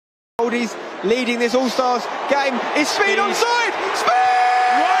He's leading this All-Stars game. Is Speed onside? Speed!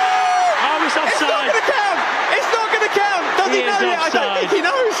 Oh, it's offside. It's not going to count. It's not going to count. Does he know it? I don't think he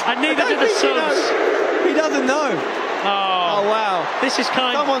knows. And neither do the Suns. He doesn't know. Oh, wow. This is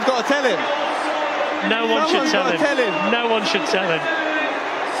kind. Someone's got to tell him. No one should tell him. No one should tell him.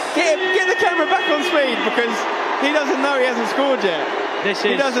 Get the camera back on Speed, because he doesn't know he hasn't scored yet.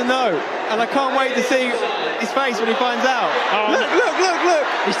 He doesn't know, and I can't wait to see his face when he finds out. Oh, look!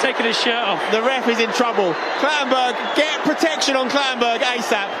 He's taking his shirt off. The ref is in trouble. Clattenburg, get protection on Clattenburg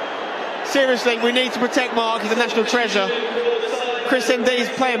ASAP. Seriously, we need to protect Mark. He's a national treasure. Chris MD's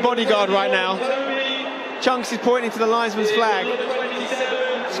playing bodyguard right now. Chunks is pointing to the linesman's flag.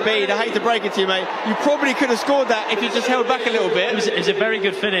 Speed, I hate to break it to you, mate. You probably could have scored that if you just held back a little bit. It was a very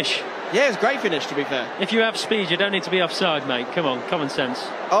good finish. Yeah, it was a great finish, to be fair. If you have speed, you don't need to be offside, mate. Come on, common sense.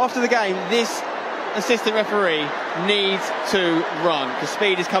 After the game, this assistant referee needs to run, because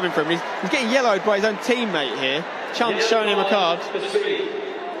Speed is coming for him. He's getting yellowed by his own teammate here. Chunks showing him a card.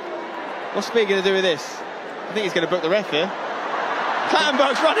 What's Speed going to do with this? I think he's going to book the ref here.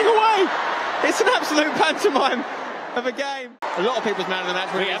 Clattenburg's running away. It's an absolute pantomime of a game. A lot of people's man of the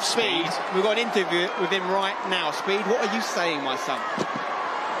match. We have Speed. We've got an interview with him right now. Speed, what are you saying, my son?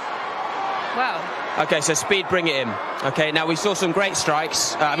 Wow. Okay, so Speed, bring it in. Okay, now we saw some great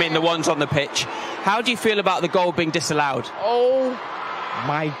strikes. I mean, the ones on the pitch. How do you feel about the goal being disallowed? Oh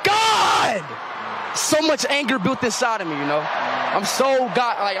my God! So much anger built inside of me, you know. I'm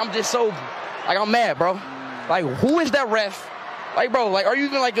mad, bro. Like, who is that ref? Like, bro, like, are you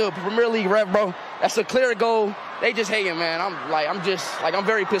even like a Premier League ref, bro? That's a clear goal. They just hating, man. I'm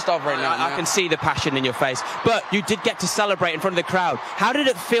very pissed off right now. I can see the passion in your face. But you did get to celebrate in front of the crowd. How did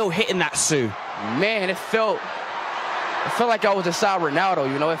it feel hitting that Sue? Man, it felt like I was inside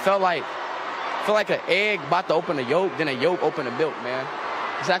Ronaldo, you know. It felt like an egg about to open a yolk, then a yolk open a milk, man.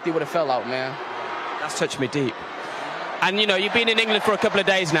 Exactly what it felt like, man. That's touched me deep. And, you know, you've been in England for a couple of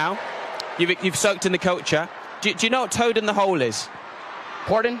days now. You've soaked in the culture. Do you know what toad in the hole is?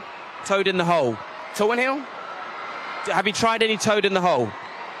 Pardon? Toad in the hole. Toe in hell? Have you tried any toad in the hole?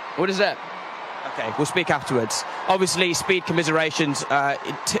 What is that? Okay, we'll speak afterwards. Obviously, Speed commiserations,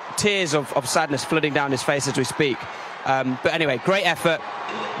 tears of sadness flooding down his face as we speak. But anyway, great effort.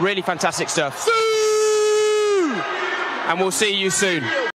 Really fantastic stuff. And we'll see you soon.